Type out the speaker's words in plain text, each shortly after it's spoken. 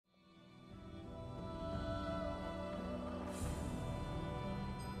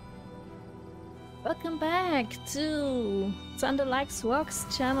Welcome back to Thunder Likes Walks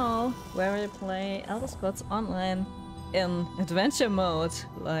channel, where we play Elder Scrolls Online in adventure mode,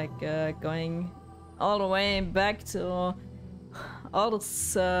 like going all the way back to all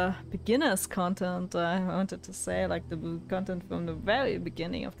this beginners content. I wanted to say, like the content from the very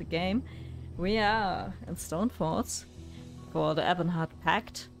beginning of the game. We are in Stoneforts for the Ebonheart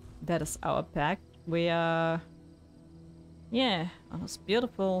Pact. That is our pact. We are, yeah, on this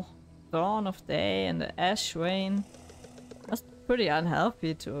beautiful dawn of day and the ash rain. That's pretty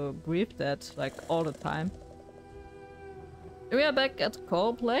unhealthy to breathe that like all the time. We are back at the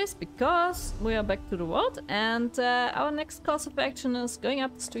coal place because we are back to the world, and our next course of action is going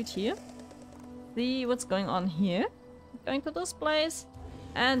up the street here, see what's going on here, going to this place,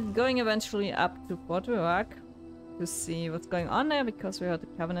 and going eventually up to Fort Rock to see what's going on there, because we heard the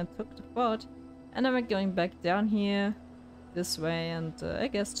Covenant took the fort, and then we're going back down here this way, and I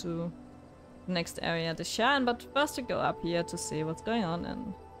guess to the next area, the Shan. But first we go up here to see what's going on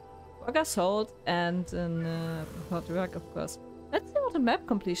in Rogger's Hold and in Fort Rock, of course. Let's see what the map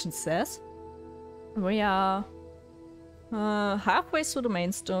completion says. We are halfway through the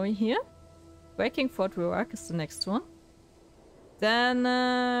main story here. Breaking Fort Rock is the next one. Then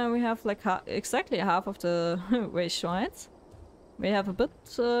we have like exactly half of the way shrines. We have a bit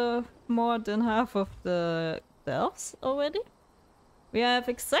more than half of the elves already. We have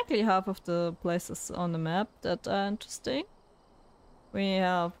exactly half of the places on the map that are interesting. We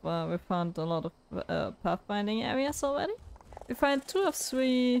have we found a lot of pathfinding areas already. We found 2 of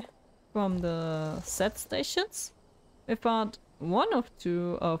 3 from the set stations. We found 1 of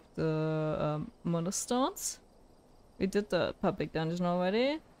 2 of the Moonstones. We did the public dungeon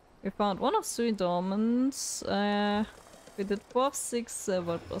already. We found 1 of 3 dolmens. We did 4 of 6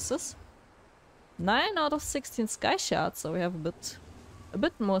 world bosses. 9 out of 16 sky shards, so we have a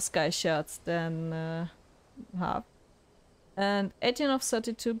bit more sky shards than half. And 18 of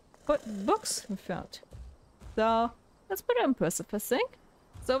 32 books we found. So that's pretty impressive, I think.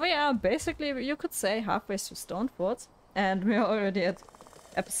 So we are basically, you could say, halfway through Stoneforts, and we are already at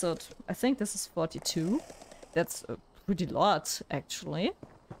episode, I think this is 42. That's a pretty lot, actually.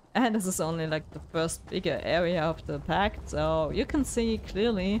 And this is only like the first bigger area of the pact, so you can see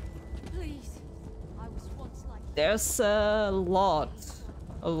clearly there's a lot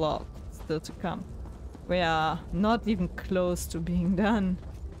still to come. We are not even close to being done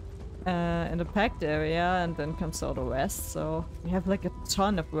in the packed area, and then comes all the rest, so we have like a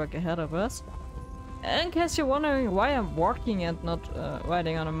ton of work ahead of us. In case you're wondering why I'm walking and not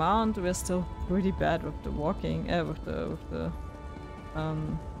riding on a mount, we're still pretty bad with the walking, with the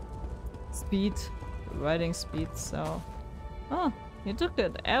speed, riding speed, so... Oh, he took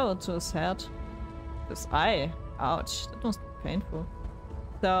an arrow to his head. His eye. Ouch, that was painful.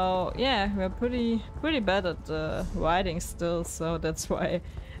 So yeah, we're pretty bad at riding still, so that's why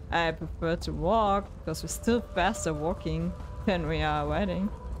I prefer to walk, because we're still faster walking than we are riding.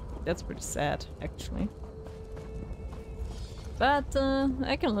 That's pretty sad, actually. But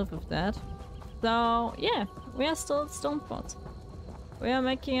I can live with that. So yeah, we are still at Stoneforts. We are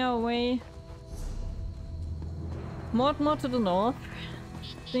making our way more to the north,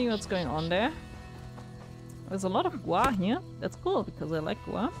 seeing what's going on there. There's a lot of gua here. That's cool, because I like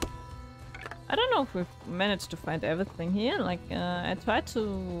gua. I don't know if we've managed to find everything here. Like, I tried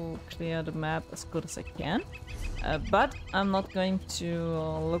to clear the map as good as I can. But I'm not going to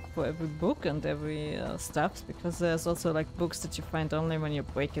look for every book and every stuff, because there's also like books that you find only when you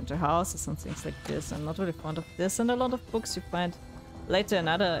break into houses and things like this. I'm not really fond of this, and a lot of books you find later in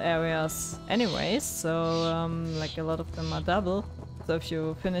other areas anyways, so like a lot of them are double. So if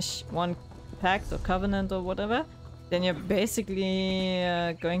you finish one pact or covenant or whatever, then you're basically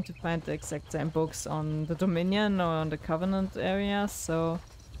going to find the exact same books on the Dominion or on the Covenant area. So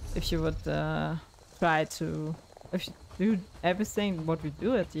if you would try to, if you do everything what we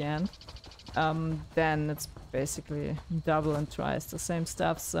do at the end, then it's basically double and twice the same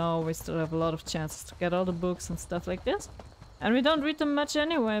stuff. So we still have a lot of chances to get all the books and stuff like this. And we don't read them much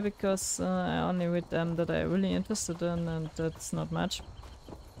anyway, because I only read them that I'm really interested in, and that's not much.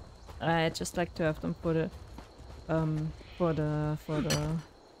 I just like to have them for the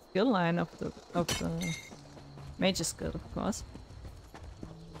skill line of the Mage's Guild, of course.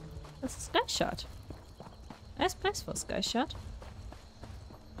 That's a sky shot. Nice place for a sky shot.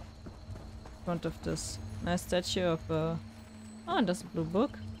 In front of this nice statue of oh, and there's a blue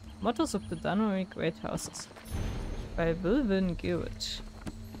book. Mottos of the Dunnery Great Houses by Wilvin Gurich.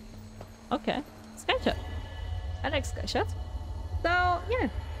 Okay, sky shot. I like sky shots. So yeah.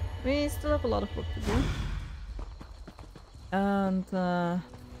 We still have a lot of work to do. And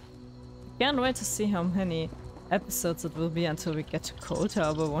can't wait to see how many episodes it will be until we get to Cold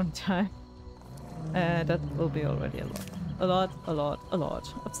Harbor one time. That will be already a lot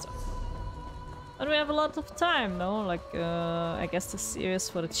of stuff. But we have a lot of time, no? Like, I guess the series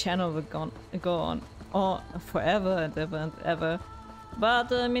for the channel will go on forever and ever and ever.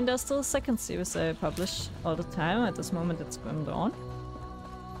 But, I mean, there's still a second series I publish all the time. At this moment, it's Grim Dawn.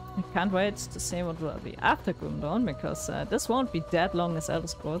 I can't wait to see what will be after Grim Dawn, because this won't be that long as Elder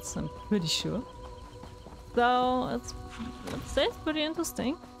Scrolls, I'm pretty sure. So, it stays pretty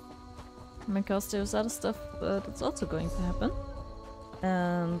interesting. Because there's other stuff that's also going to happen.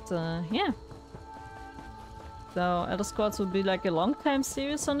 And, yeah. So, Elder Scrolls will be like a long time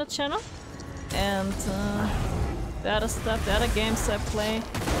series on the channel. And, the other stuff, the other games I play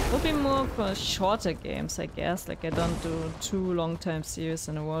will be more for shorter games, I guess. Like, I don't do 2 long time series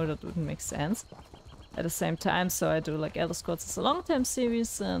in a row, that wouldn't make sense. At the same time, so I do like Elder Scrolls as a long time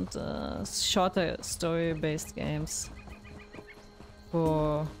series and shorter story based games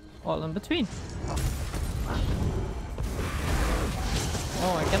for all in between.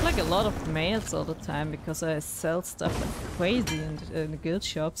 Oh, I get like a lot of mails all the time because I sell stuff like crazy in the guild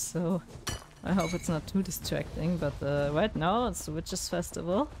shops, so I hope it's not too distracting. But right now it's the Witches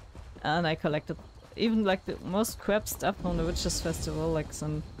Festival, and I collected even like the most crap stuff from the Witches Festival, like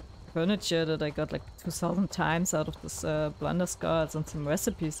some furniture that I got like 2,000 times out of this blunder scards, and some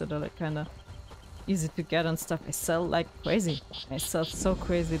recipes that are like kind of easy to get and stuff. I sell like crazy. I sell so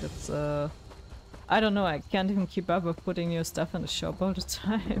crazy that I don't know, I can't even keep up with putting new stuff in the shop all the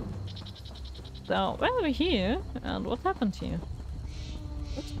time. So, where are we here? And what happened here?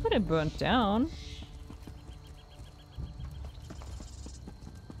 It's pretty burnt down.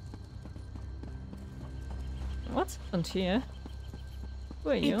 What's happened here?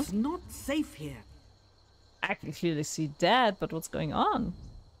 Who are you? It's not safe here. I can clearly see that, but what's going on?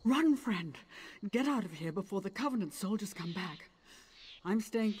 Run, friend. Get out of here before the Covenant soldiers come back. I'm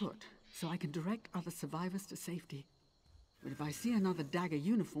staying put, so I can direct other survivors to safety. But if I see another dagger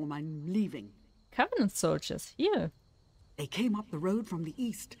uniform, I'm leaving. Covenant soldiers, here. They came up the road from the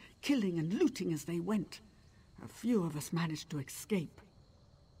east, killing and looting as they went. A few of us managed to escape.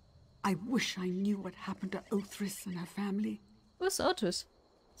 I wish I knew what happened to Othris and her family. Who's Othris?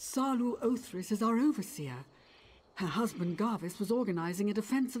 Salu Othris is our overseer. Her husband Garvis was organizing a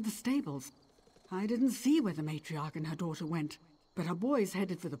defense of the stables. I didn't see where the matriarch and her daughter went, but her boys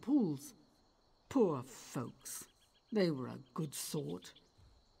headed for the pools. Poor folks. They were a good sort.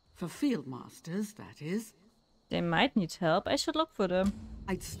 For field masters, that is. They might need help. I should look for them.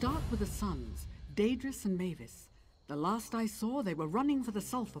 I'd start with the sons, Daedrus and Mavis. The last I saw, they were running for the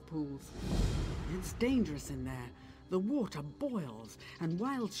sulfur pools. It's dangerous in there. The water boils, and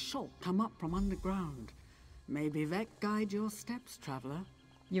wild shot come up from underground. Maybe Vec guide your steps, traveler.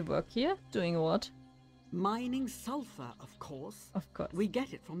 You work here? Doing what? Mining sulfur, of course. Of course. We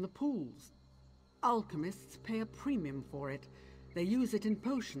get it from the pools. Alchemists pay a premium for it. They use it in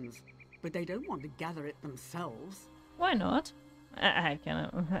potions, but they don't want to gather it themselves. Why not? I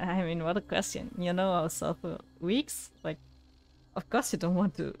mean, what a question. You know how sulfur leaks? Like, of course you don't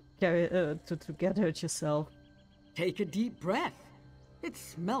want to carry to gather it yourself. Take a deep breath. It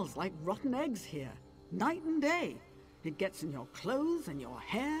smells like rotten eggs here, night and day. It gets in your clothes and your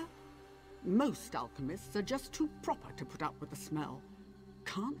hair. Most alchemists are just too proper to put up with the smell.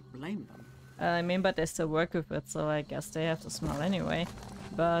 Can't blame them. I mean, but they still work with it, so I guess they have to smell anyway.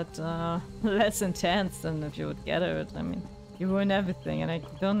 But less intense than if you would gather it. I mean, you ruin everything, and I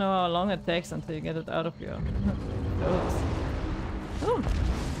don't know how long it takes until you get it out of your clothes. Ooh!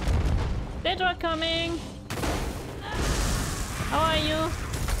 Daedra coming! How are you?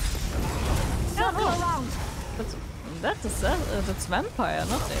 Circle around! That's vampire,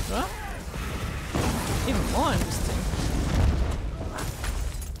 not Daedra. Even more interesting.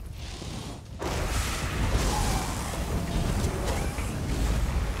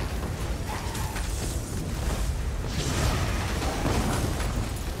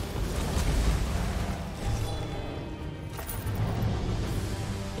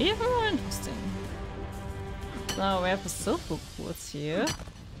 Even more interesting. Now we have the sulfur quartz here.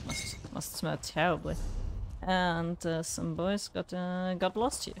 Must smell terribly. And some boys got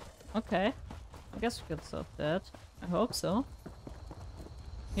lost here. Okay. I guess we could solve that. I hope so.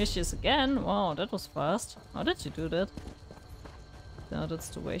 Here she is again. Wow, that was fast. How did you do that? So that's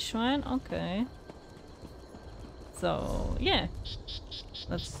the way shrine. Okay. So yeah.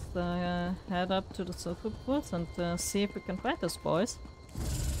 Let's head up to the sulfur quartz and see if we can fight those boys.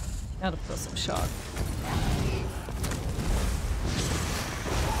 And of course some shark.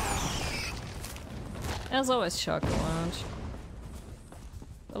 There's always shark around.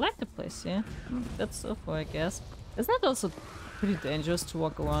 I like the place, yeah. That's Sulfur, I guess. Isn't it also pretty dangerous to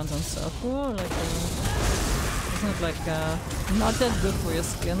walk around on Sulfur? Like, isn't it like not that good for your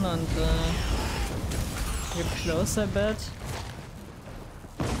skin and your clothes, I bet?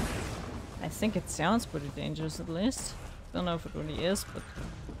 I think it sounds pretty dangerous at least. Don't know if it really is, but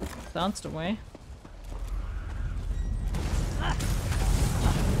it sounds the way.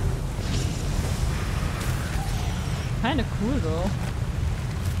 Kinda cool though.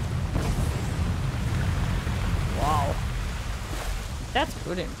 Wow. That's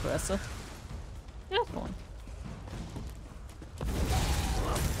pretty impressive. That's one.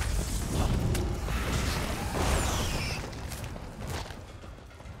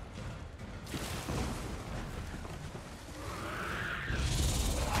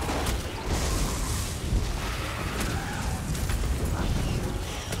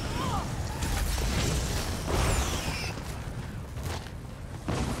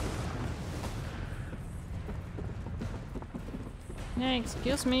 Yeah,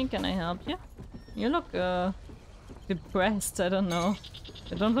 excuse me, can I help you? You look, depressed, I don't know.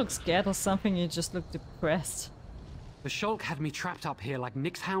 You don't look scared or something, you just look depressed. The Shulk had me trapped up here like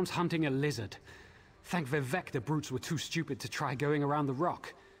Nick's hounds hunting a lizard. Thank Vivek the brutes were too stupid to try going around the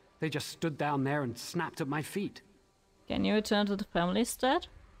rock. They just stood down there and snapped at my feet. Can you return to the family instead?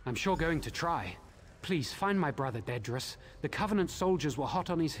 I'm sure going to try. Please, find my brother Dedrus. The Covenant soldiers were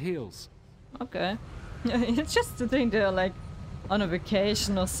hot on his heels. Okay. It's just sitting there like on a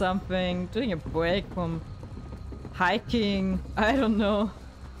vacation or something, doing a break from hiking, I don't know.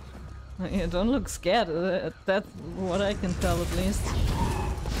 You don't look scared, that's what I can tell at least.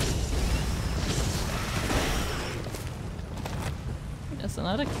 There's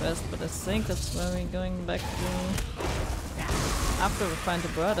another quest, but I think that's where we're going back to after we find the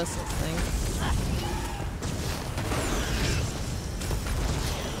brothers, I think.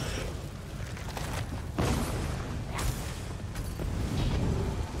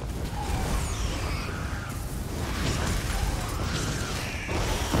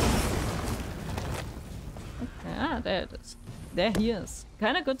 There it is. There he is.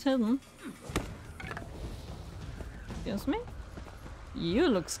 Kinda good hidden. Excuse me? You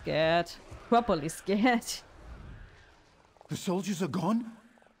look scared. Properly scared. The soldiers are gone?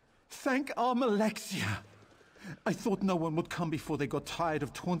 Thank Alexia! I thought no one would come before they got tired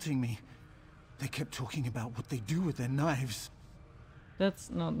of taunting me. They kept talking about what they do with their knives.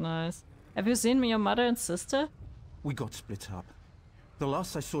 That's not nice. Have you seen your mother and sister? We got split up. The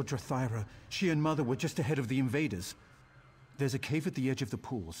last I saw Drathyra, she and Mother were just ahead of the invaders. There's a cave at the edge of the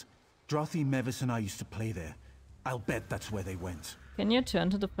pools. Drathy, Mevis and I used to play there. I'll bet that's where they went. Can you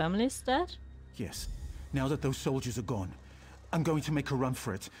turn to the family instead? Yes. Now that those soldiers are gone, I'm going to make a run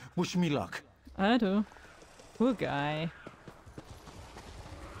for it. Wish me luck. I do. Poor guy.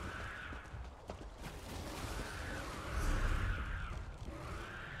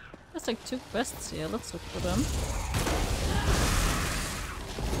 There's like 2 quests here, let's look for them.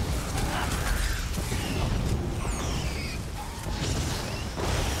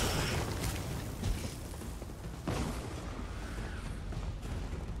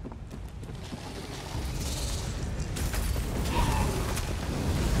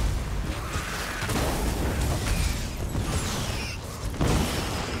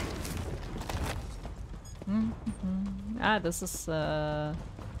 Ah, this is,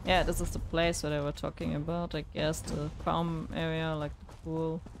 yeah, this is the place where they were talking about, I guess, the farm area, like the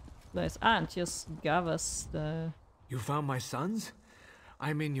pool place. Ah, and here's Gavas, the... You found my sons?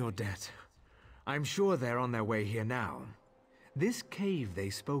 I'm in your debt. I'm sure they're on their way here now. This cave they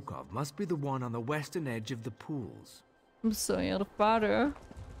spoke of must be the one on the western edge of the pools. So you're the father.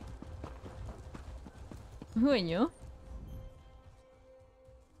 Who are you?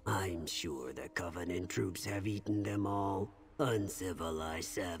 I'm sure the Covenant troops have eaten them all. Uncivilized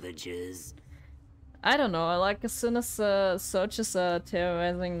savages. I don't know, like as soon as soldiers are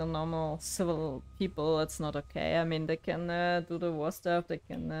terrorizing the normal civil people, it's not okay. I mean, they can do the war stuff, they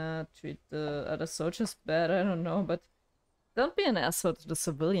can treat the other soldiers bad, I don't know, but don't be an asshole to the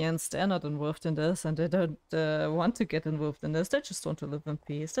civilians. They're not involved in this, and they don't want to get involved in this. They just want to live in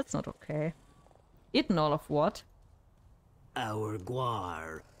peace. That's not okay. Eaten all of what? Our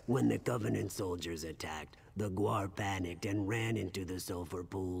Guar. When the Covenant soldiers attacked, the Guar panicked and ran into the sulfur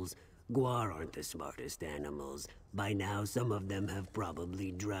pools. Guar aren't the smartest animals. By now, some of them have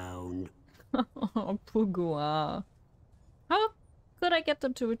probably drowned. Oh, poor Guar. How could I get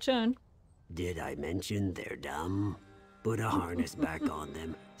them to return? Did I mention they're dumb? Put a harness back on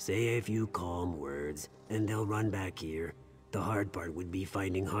them, say a few calm words, and they'll run back here. The hard part would be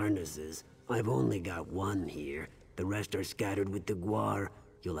finding harnesses. I've only got one here. The rest are scattered with the Guar.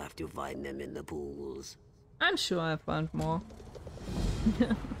 You'll have to find them in the pools. I'm sure I found more.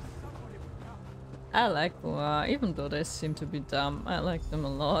 I like Goa, even though they seem to be dumb. I like them a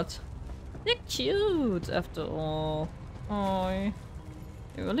lot. They're cute, after all. Oh, you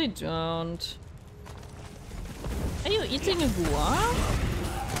really don't. Are you eating a Goa?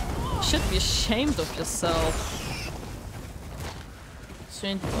 You should be ashamed of yourself.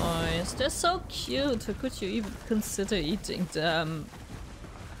 Sweet boys, they're so cute. How could you even consider eating them?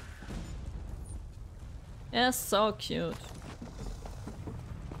 They're so cute.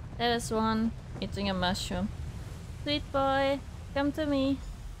 There is one eating a mushroom. Sweet boy, come to me.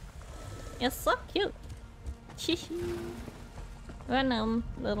 You're so cute. Run home,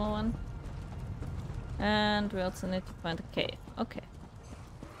 little one. And we also need to find a cave. Okay.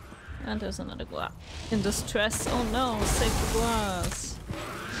 And there's another Goa. In distress. Oh no, save the Goas.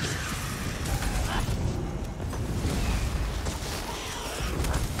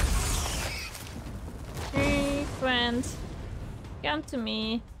 Hey, friend. Come to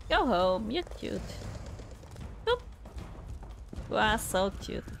me. Go home. You're cute. Boop. Goa, so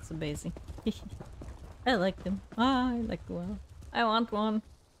cute. It's amazing. I like them. Ah, I like Goa. I want one.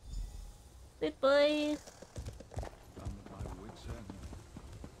 Good boy.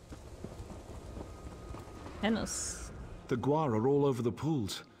 Hennis. The guar are all over the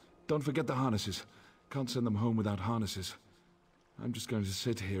pools. Don't forget the harnesses. Can't send them home without harnesses. I'm just going to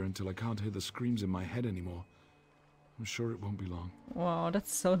sit here until I can't hear the screams in my head anymore. I'm sure it won't be long. Wow,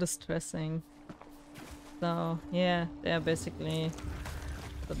 that's so distressing. So, yeah, they're basically...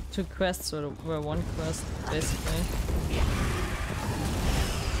 The two quests were one quest, basically.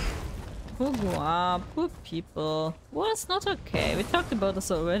 Poor Goa, poor people. War's not okay. We talked about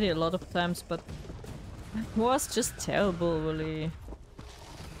this already a lot of times, but... War's just terrible, really.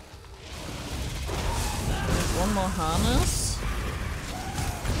 There's one more harness.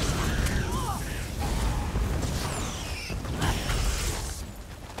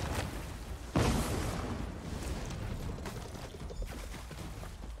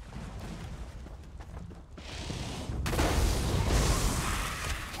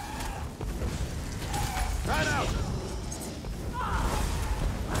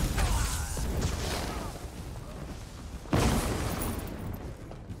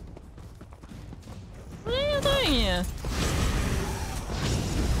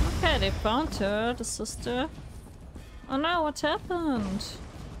 They found her, the sister. Oh no, what happened?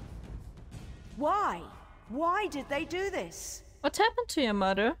 Why? Why did they do this? What happened to your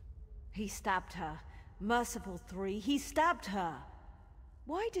mother? He stabbed her. Merciful 3, he stabbed her.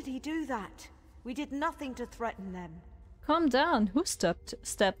 Why did he do that? We did nothing to threaten them. Calm down. Who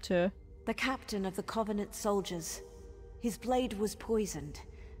stabbed her? The captain of the Covenant soldiers. His blade was poisoned.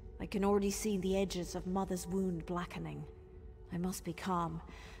 I can already see the edges of Mother's wound blackening. I must be calm.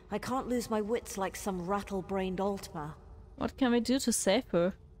 I can't lose my wits like some rattle-brained Altmer. What can we do to save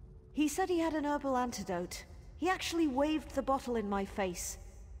her? He said he had an herbal antidote. He actually waved the bottle in my face.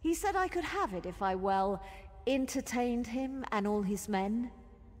 He said I could have it if I, well, entertained him and all his men.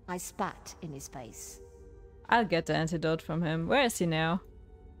 I spat in his face. I'll get the antidote from him. Where is he now?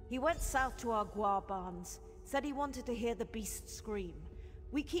 He went south to our guar barns. Said he wanted to hear the beast scream.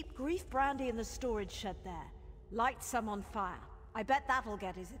 We keep grief brandy in the storage shed there. Light some on fire. I bet that'll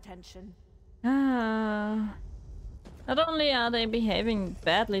get his attention. Ah. Not only are they behaving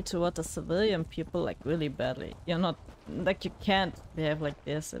badly toward the civilian people, like really badly. You're not, like you can't behave like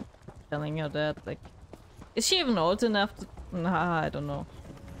this and telling her that, like... Is she even old enough to... Nah, I don't know.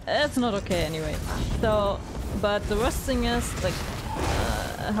 It's not okay anyway. So, but the worst thing is, like,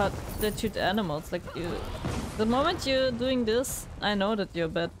 how they treat animals. Like, the moment you're doing this, I know that you're a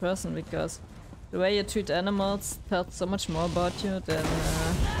bad person because the way you treat animals tells so much more about you than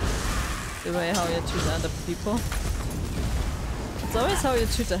the way how you treat other people. It's always how you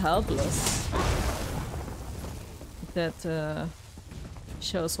treat the helpless that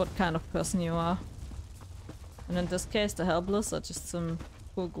shows what kind of person you are. And in this case, the helpless are just some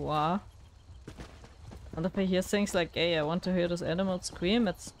poor guar. And if I hear things like, hey, I want to hear this animal scream,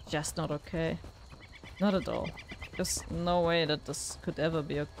 it's just not okay. Not at all. There's no way that this could ever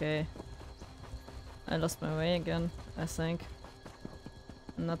be okay. I lost my way again, I think.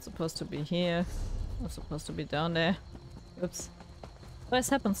 I'm not supposed to be here. I'm supposed to be down there. Oops. Always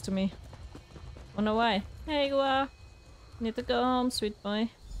happens to me. Wonder why. Hey, Guar! Need to go home, sweet boy.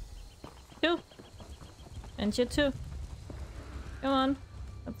 You! And you too. Come on.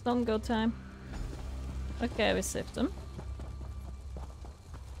 It's home go time. Okay, we saved them.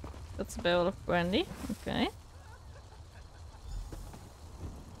 That's a barrel of brandy. Okay.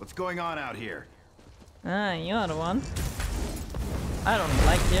 What's going on out here? Ah, you're the one. I don't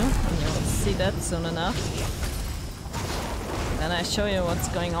like you, and you'll see that soon enough. Then I show you what's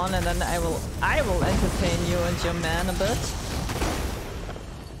going on, and then I will entertain you and your man a bit.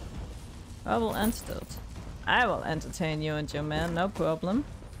 Trouble antidote. I will entertain you and your man, no problem.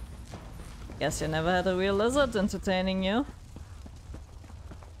 Guess you never had a real lizard entertaining you.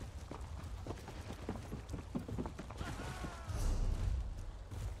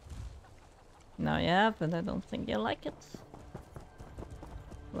 Now you have, but I don't think you like it.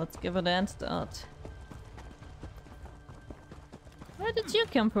 Let's give it an antidote. Where did you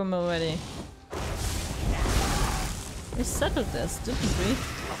come from already? We settled this, didn't we?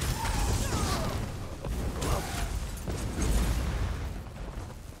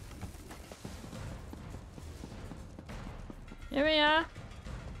 Here we are.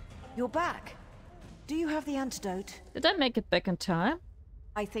 You're back. Do you have the antidote? Did I make it back in time?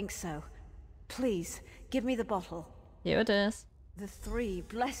 I think so. Please, give me the bottle. Here it is. The three,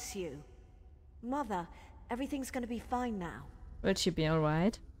 bless you. Mother, everything's gonna be fine now. Will she be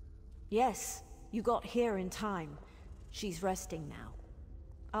alright? Yes, you got here in time. She's resting now.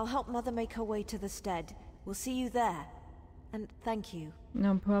 I'll help Mother make her way to the stead. We'll see you there. And thank you.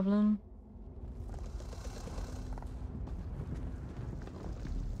 No problem.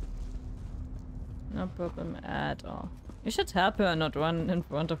 No problem at all. You should help her, not run in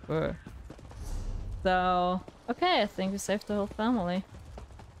front of her. So, okay, I think we saved the whole family.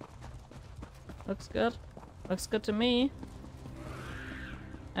 Looks good. Looks good to me.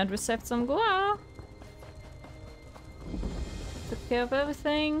 And we saved some guar. Took care of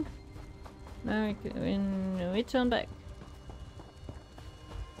everything. Now we can return back.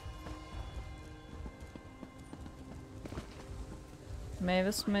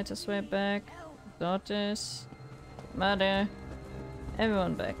 Mavis made his way back. Daughters. Mother.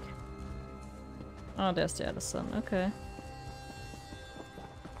 Everyone back. Oh, there's the other son. Okay.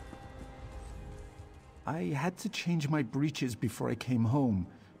 I had to change my breeches before I came home.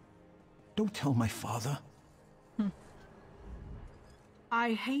 Don't tell my father.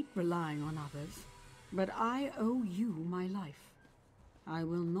 I hate relying on others, but I owe you my life. I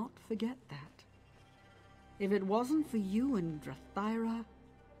will not forget that. If it wasn't for you and Drathyra,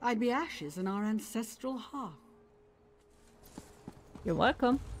 I'd be ashes in our ancestral hearth. You're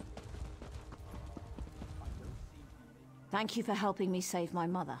welcome. Thank you for helping me save my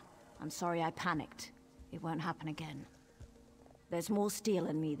mother. I'm sorry I panicked. It won't happen again. There's more steel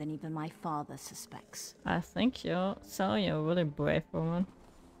in me than even my father suspects. I think you're a really brave woman.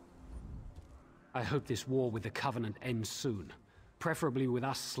 I hope this war with the Covenant ends soon. Preferably with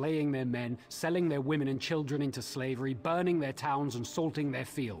us slaying their men, selling their women and children into slavery, burning their towns and salting their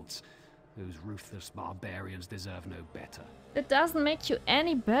fields. Those ruthless barbarians deserve no better. It doesn't make you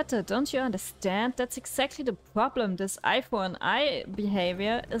any better, don't you understand? That's exactly the problem. This eye for an eye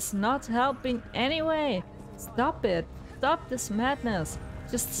behavior is not helping anyway. Stop it. Stop this madness.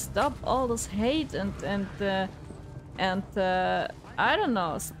 Just stop all this hate and I don't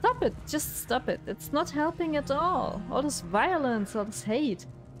know. Stop it. Just stop it. It's not helping at all. All this violence, all this hate.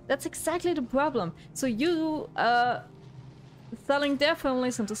 That's exactly the problem. So you selling their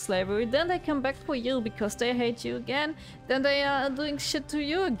families into slavery, then they come back for you because they hate you again, then they are doing shit to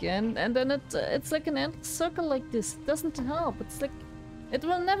you again, and then it's like an endless circle like this. It doesn't help. It's like it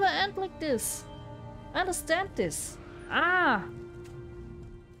will never end like this. Understand this. Ah!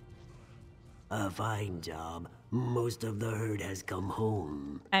 A fine job. Most of the herd has come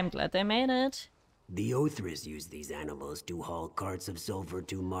home. I'm glad they made it. The Othris use these animals to haul carts of sulfur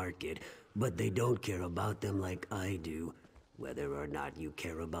to market, but they don't care about them like I do. Whether or not you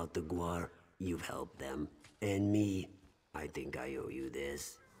care about the guar, you've helped them. And me, I think I owe you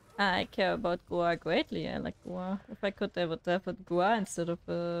this. I care about guar greatly. I like guar. If I could, I would have a guar instead of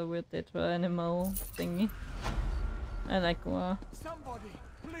a weird tetra animal thingy. I like guar. Somebody,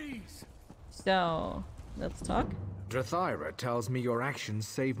 please! So, let's talk. Drathyra tells me your actions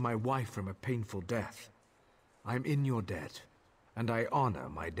saved my wife from a painful death. I'm in your debt, and I honor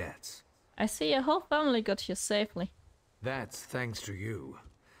my debts. I see your whole family got here safely. That's thanks to you.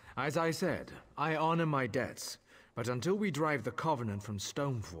 As I said, I honor my debts, but until we drive the Covenant from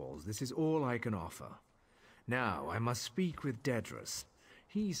Stonefalls, this is all I can offer. Now, I must speak with Dedrus.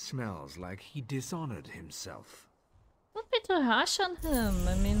 He smells like he dishonored himself. Don't be too harsh on him.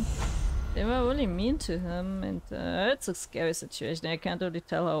 I mean, they were really mean to him, and it's a scary situation. I can't really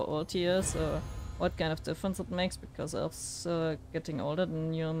tell how old he is or what kind of difference it makes, because elves getting older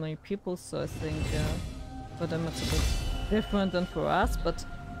than human people, so I think for them it's a bit different than for us, but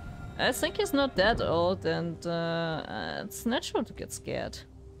I think he's not that old, and it's natural to get scared.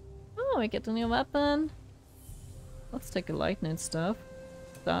 Oh, we get a new weapon. Let's take a lightning staff.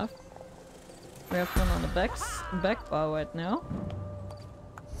 We have one on the back bar right now.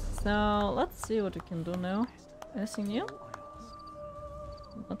 So let's see what we can do now. Anything new?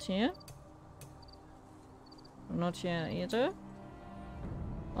 Not here. Not here either.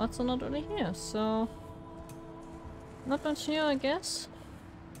 Also not really here, so not much here, I guess.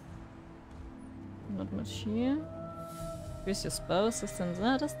 Not much here. Increase your spell resistance.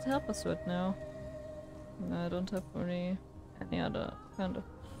 That doesn't help us right now. No, I don't have really any other kind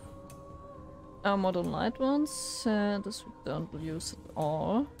of modern light ones. This we don't use at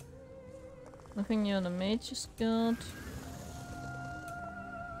all. Nothing new on the mage's guild.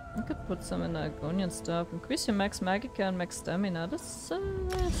 I could put some in the Argonian stuff. Increase your max magica and max stamina. This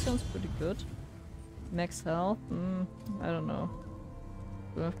sounds pretty good. Max health? I don't know.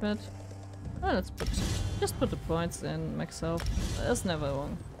 Worth it? Oh, let's just put the points in max health. That's never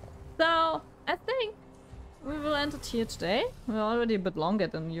wrong. So, I think we will end it here today. We're already a bit longer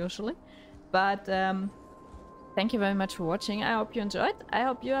than usually. But, thank you very much for watching. I hope you enjoyed. I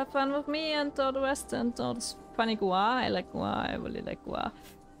hope you have fun with me and all the rest and all this funny Guar. I like Guar. I really like Guar.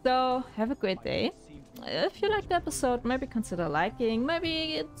 So, have a great day. If you liked the episode, maybe consider liking.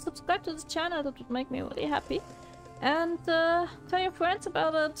 Maybe subscribe to the channel. That would make me really happy. And tell your friends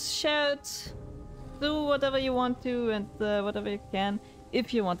about it, share it, do whatever you want to and whatever you can.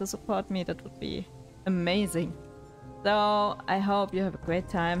 If you want to support me, that would be amazing. So I hope you have a great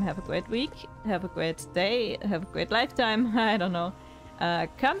time, have a great week, have a great day, have a great lifetime, I don't know.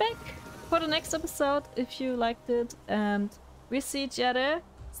 Come back for the next episode if you liked it, and we see each other.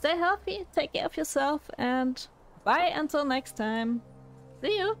 Stay healthy, take care of yourself, and bye until next time.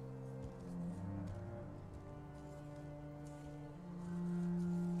 See you!